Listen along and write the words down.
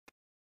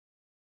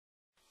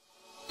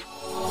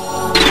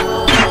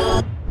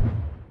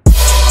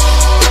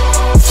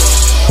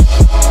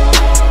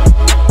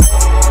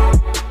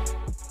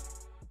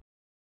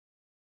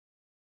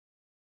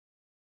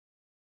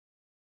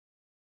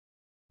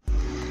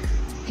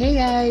Hey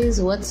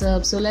guys, what's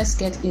up? So let's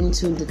get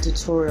into the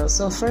tutorial.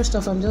 So first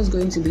off, I'm just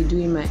going to be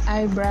doing my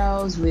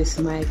eyebrows with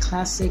my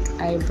classic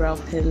eyebrow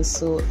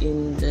pencil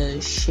in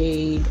the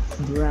shade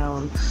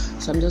brown.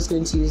 So I'm just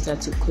going to use that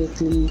to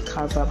quickly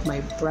carve up my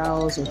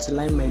brows or to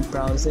line my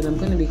brows. Then I'm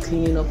going to be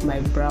cleaning up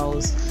my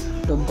brows,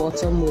 the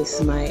bottom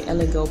with my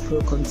Elegel Pro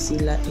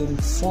concealer in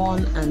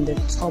Fawn and the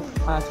top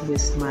part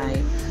with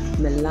my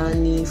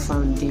Milani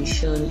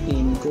foundation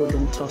in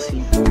Golden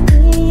Toffee.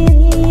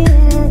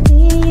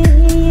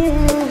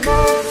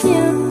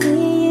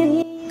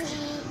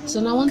 So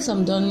now once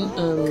I'm done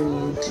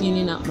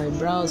cleaning up my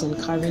brows and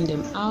carving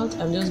them out,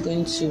 I'm just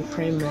going to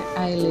prime my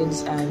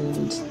eyelids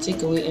and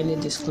take away any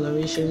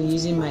discoloration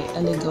using my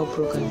Elegel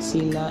Pro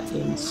concealer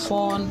in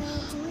Fawn.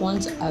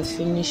 Once I've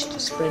finished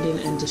spreading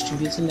and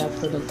distributing that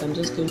product, I'm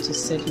just going to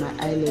set my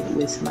eyelid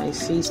with my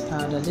face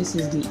powder. This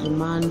is the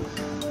Iman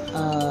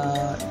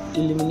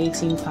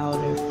illuminating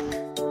powder.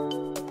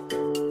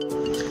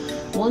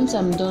 Once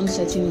I'm done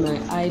setting my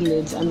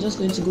eyelids, I'm just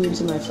going to go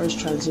into my first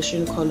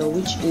transition color,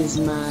 which is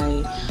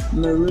my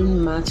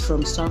maroon matte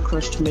from Star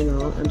Crushed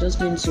Mineral. I'm just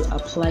going to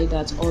apply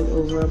that all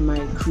over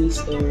my crease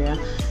area.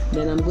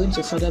 Then I'm going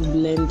to further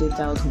blend it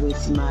out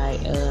with my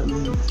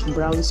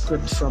brown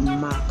script from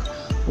MAC.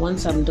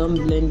 Once I'm done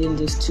blending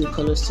these two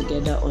colors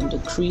together on the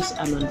crease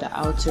and on the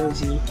outer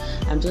V,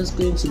 I'm just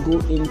going to go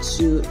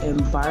into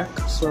Embark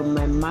from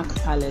my MAC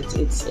palette.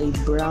 It's a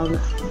brown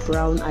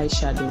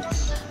eyeshadow,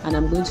 and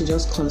I'm going to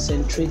just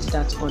concentrate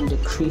that on the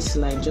crease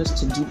line just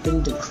to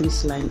deepen the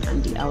crease line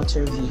and the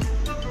outer V.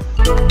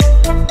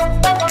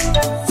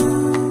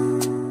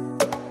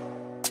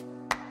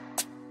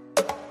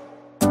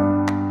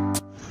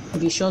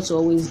 Be sure to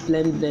always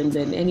blend.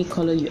 Any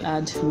color you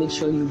add, make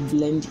sure you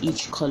blend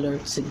each color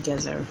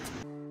together.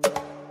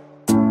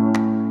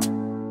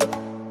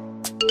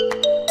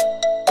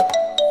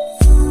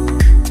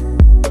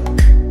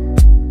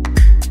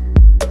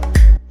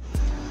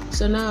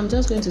 So now I'm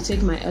just going to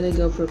take my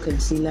Elegel Pro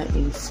concealer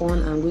in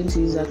Fawn. I'm going to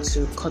use that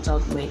to cut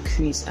out my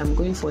crease. I'm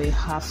going for a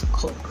half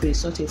cut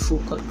crease, not a full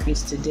cut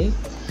crease today.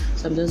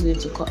 So I'm just going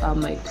to cut out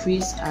my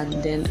crease,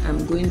 and then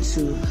I'm going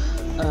to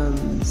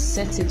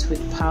set it with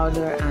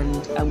powder, and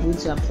I'm going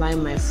to apply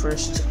my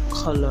first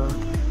color.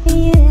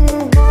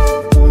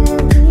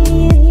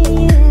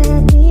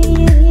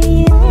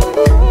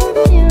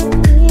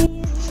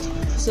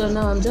 So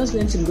now I'm just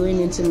going to go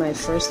into my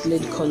first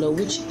lid color,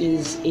 which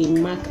is a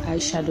MAC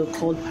eyeshadow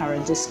called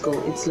Paradisco.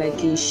 It's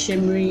like a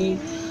shimmery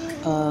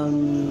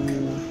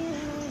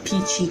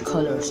peachy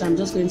color. So I'm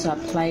just going to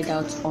apply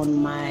that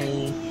on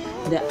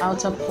the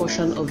outer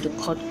portion of the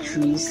cut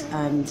crease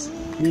and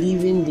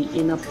leaving the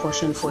inner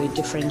portion for a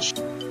different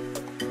shade.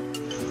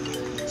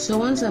 So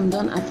once I'm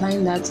done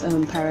applying that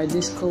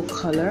Paradisco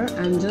color,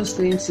 I'm just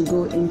going to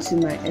go into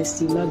my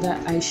Estee Lauder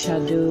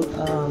eyeshadow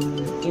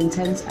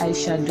intense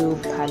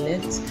eyeshadow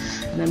palette,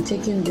 and I'm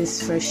taking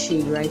this first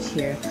shade right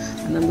here,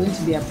 and I'm going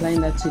to be applying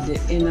that to the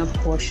inner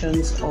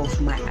portions of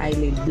my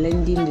eyelid,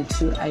 blending the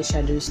two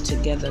eyeshadows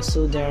together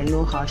so there are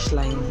no harsh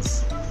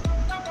lines.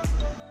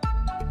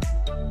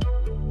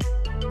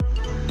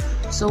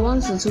 So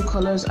once the two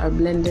colors are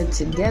blended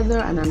together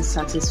and I'm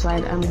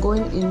satisfied, I'm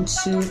going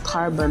into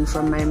Carbon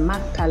from my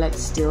MAC palette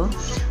still,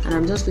 and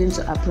I'm just going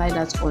to apply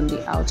that on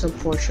the outer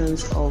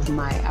portions of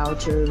my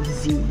outer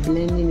V,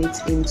 blending it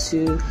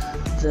into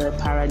the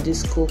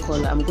Paradisco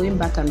color. I'm going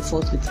back and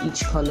forth with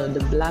each color,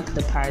 the black,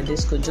 the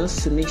Paradisco,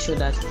 just to make sure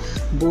that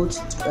both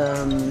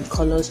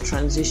colors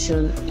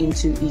transition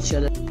into each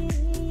other.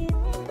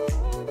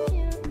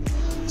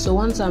 So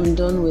once I'm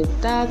done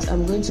with that,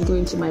 I'm going to go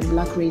into my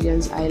Black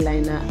Radiance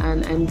eyeliner,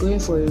 and I'm going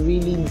for a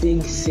really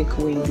big thick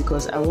wing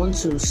because I want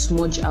to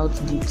smudge out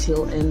the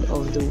tail end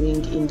of the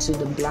wing into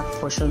the black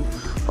portion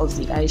of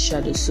the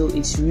eyeshadow so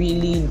it's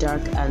really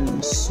dark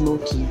and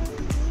smoky.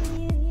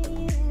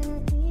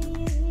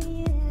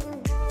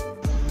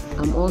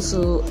 I'm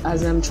also,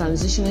 as I'm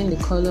transitioning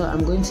the color,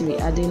 I'm going to be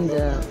adding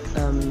the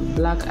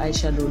black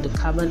eyeshadow, the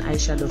Carbon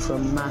eyeshadow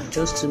from MAC,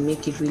 just to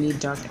make it really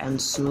dark and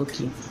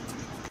smoky.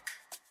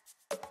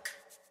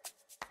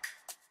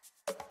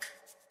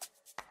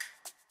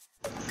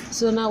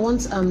 So now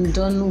once I'm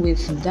done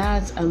with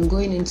that, I'm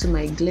going into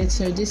my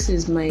glitter. This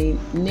is my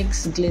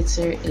NYX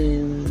glitter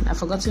in, I've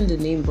forgotten the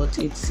name, but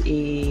it's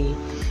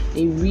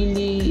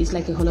it's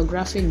like a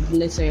holographic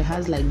glitter. It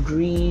has like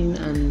green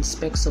and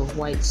specks of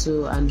white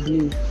and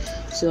blue.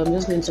 So I'm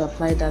just going to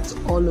apply that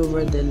all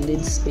over the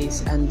lid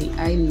space, and the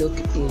eye look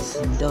is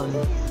done.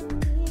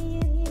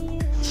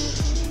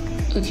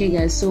 Okay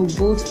guys, so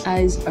both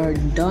eyes are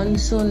done.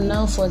 So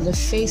now for the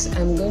face,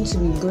 I'm going to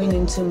be going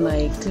into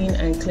my Clean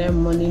and Clear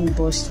Morning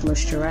Burst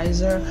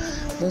Moisturizer.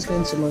 I'm just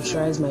going to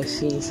moisturize my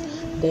face.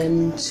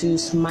 Then to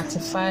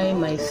mattify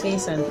my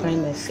face and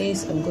prime my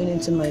face, I'm going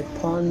into my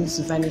Pond's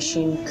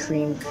Vanishing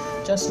Cream,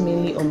 just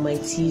mainly on my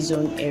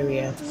T-zone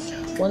area.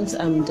 Once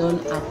I'm done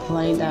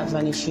applying that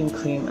vanishing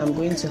cream, I'm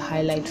going to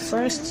highlight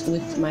first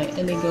with my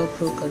Elegel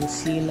Pro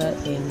concealer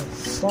in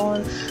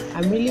Fawn.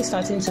 I'm really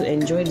starting to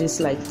enjoy this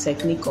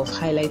technique of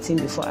highlighting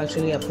before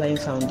actually applying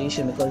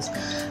foundation, because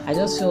I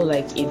just feel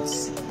like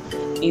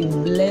it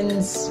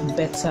blends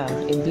better.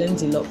 It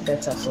blends a lot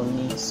better for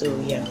me. So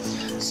yeah,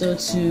 so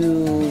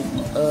to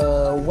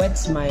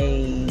wet my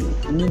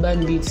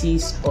Nuban Beauty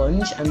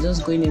sponge, I'm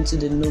just going into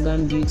the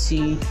Nuban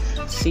Beauty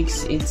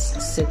Fix It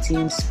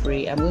setting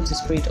spray. I'm going to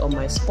spray it on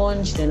my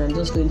sponge, then I'm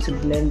just going to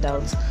blend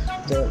out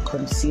the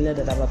concealer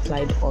that I've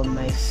applied on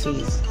my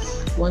face.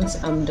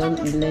 Once I'm done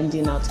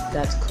blending out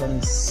that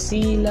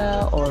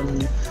concealer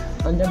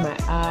under my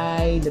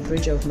eye, the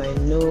bridge of my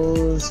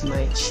nose,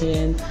 my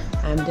chin,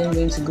 I'm then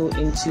going to go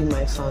into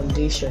my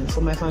foundation. For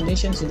my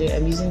foundation today,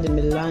 I'm using the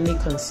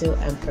Milani Conceal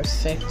and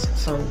Perfect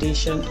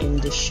foundation in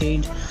the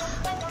shade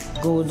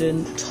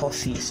Golden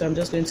Toffee. So I'm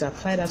just going to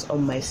apply that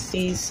on my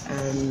face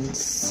and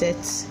set.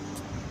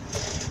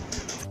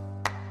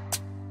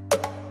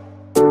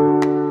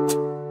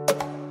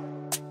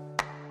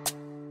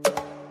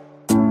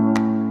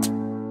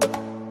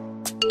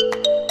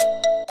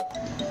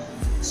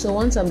 So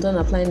once I'm done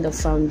applying the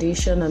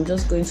foundation, I'm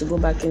just going to go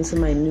back into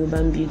my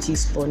Nuban Beauty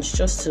sponge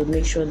just to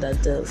make sure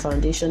that the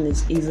foundation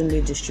is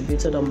evenly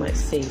distributed on my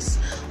face.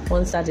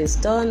 Once that is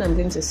done, I'm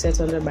going to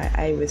set under my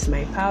eye with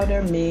my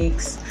powder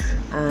mix.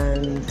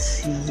 And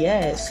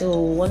yeah, so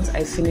once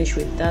I finish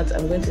with that,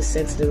 I'm going to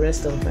set the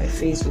rest of my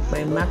face with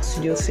my MAC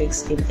Studio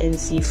Fix in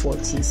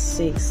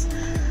NC46.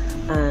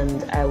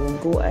 And I will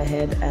go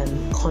ahead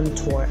and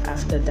contour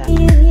after that.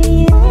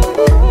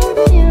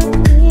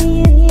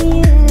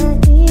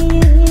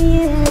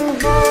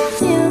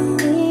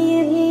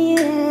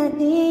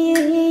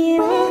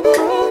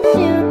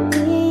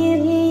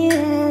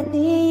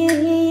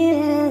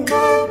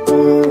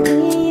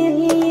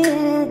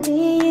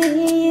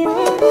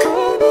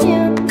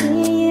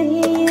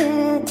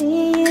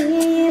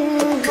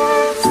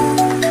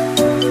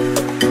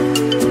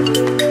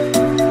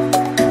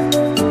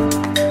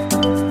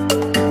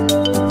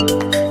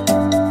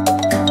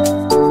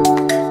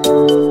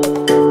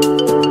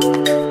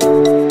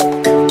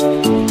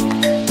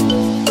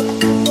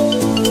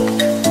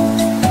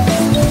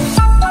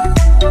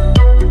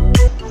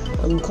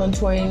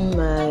 Contouring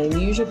my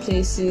usual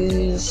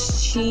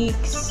places,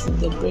 cheeks,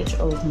 the bridge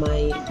of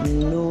my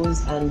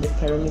nose, and the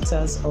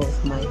perimeters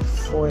of my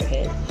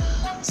forehead.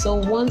 So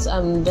once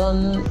I'm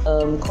done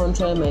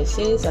contouring my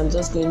face, I'm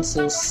just going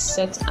to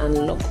set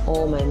and lock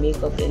all my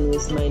makeup in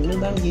with my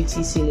Nuban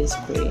Beauty Silly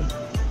Spray.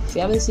 If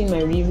you haven't seen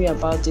my review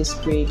about this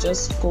spray,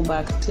 just go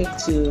back,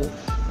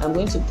 I'm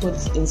going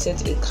to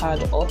insert a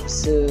card up,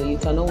 so you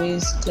can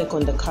always click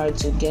on the card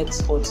to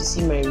get or to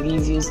see my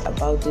reviews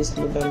about this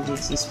Nuban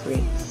Beauty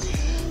spray.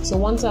 So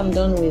once I'm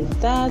done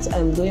with that,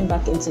 I'm going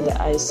back into the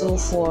eye. So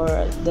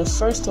for the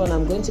first one,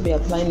 I'm going to be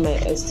applying my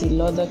Estee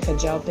Lauder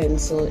Kajal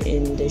pencil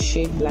in the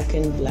shade Black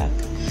and Black.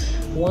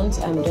 Once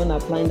I'm done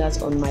applying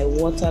that on my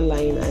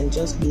waterline and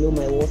just below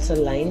my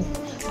waterline,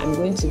 I'm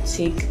going to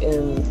take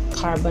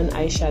carbon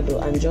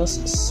eyeshadow and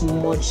just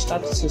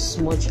start to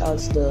smudge out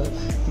the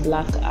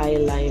black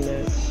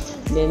eyeliner.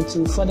 Then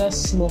to further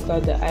smoke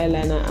out the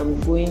eyeliner, I'm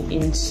going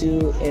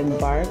into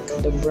Embark,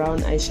 the brown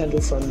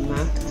eyeshadow from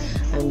MAC,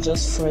 and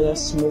just further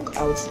smoke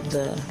out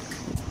the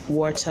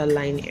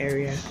waterline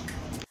area.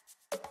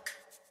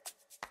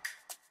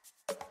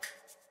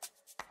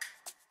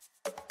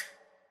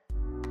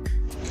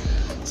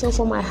 So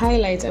for my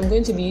highlight, I'm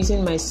going to be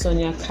using my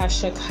Sonia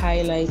Kashuk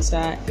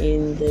highlighter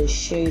in the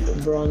shade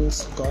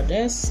Bronze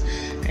Goddess.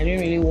 I don't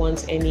really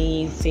want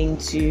anything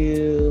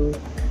too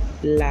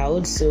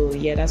loud, so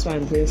yeah, that's why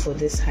I'm going for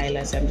this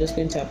highlight. I'm just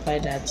going to apply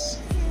that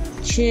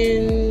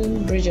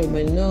chin, bridge of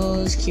my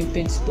nose,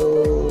 cupid's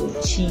bow,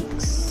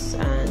 cheeks,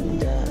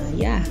 and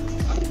yeah.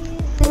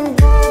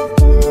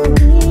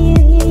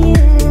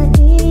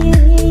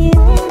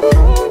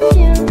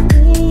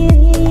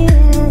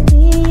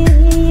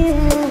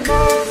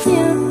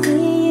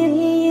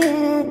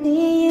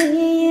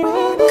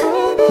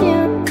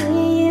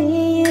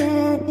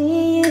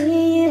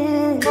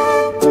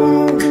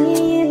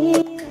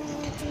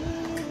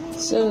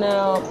 So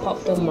now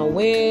popped on my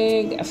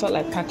wig. I felt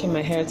like packing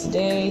my hair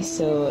today,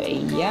 so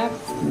yep,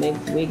 my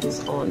wig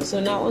is on. So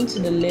now onto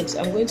the lips.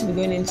 I'm going to be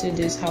going into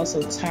this House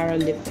of Tara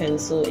lip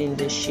pencil in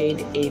the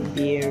shade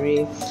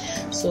Ebiere.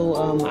 So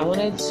I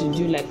wanted to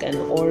do like an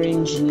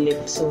orange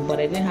lip, but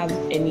I didn't have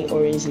any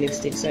orange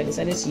lipstick, so I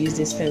decided to use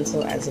this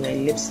pencil as my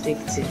lipstick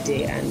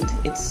today, and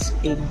it's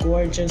a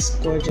gorgeous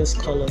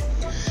color.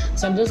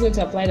 So I'm just going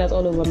to apply that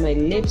all over my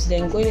lips.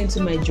 Then going into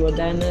my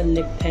Jordana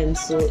lip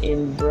pencil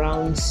in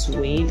brown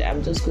suede,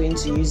 I'm just going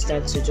to use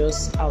that to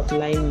just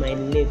outline my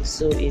lips,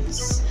 so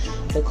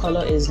the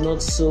color is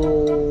not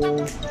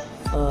so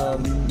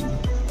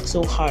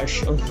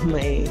harsh on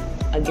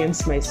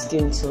against my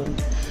skin tone.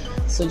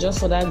 So just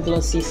for that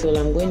glossy feel,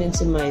 I'm going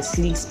into my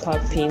Sleek Spot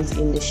paint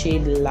in the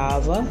shade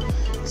Lava.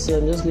 So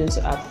I'm just going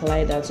to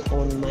apply that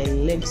on my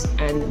lips,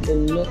 and the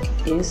look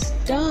is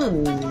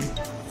done.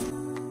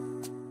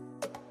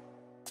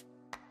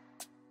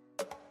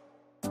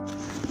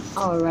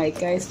 Alright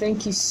guys,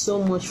 thank you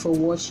so much for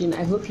watching.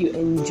 I hope you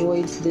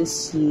enjoyed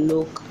this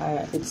look.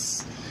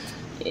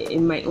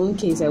 in my own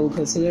case, I would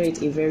consider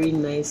it a very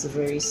nice,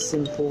 very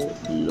simple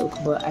look.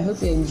 But I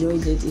hope you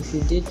enjoyed it. If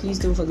you did, please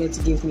don't forget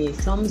to give me a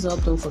thumbs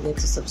up. Don't forget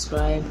to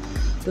subscribe.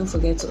 Don't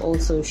forget to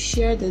also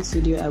share this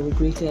video. I would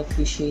greatly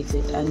appreciate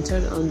it, and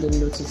turn on the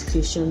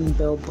notification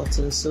bell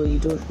button so you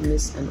don't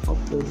miss an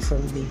upload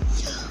from me.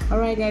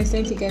 Alright guys,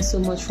 thank you guys so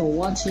much for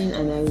watching,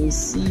 and I will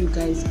see you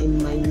guys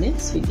in my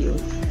next video.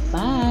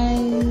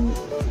 Bye.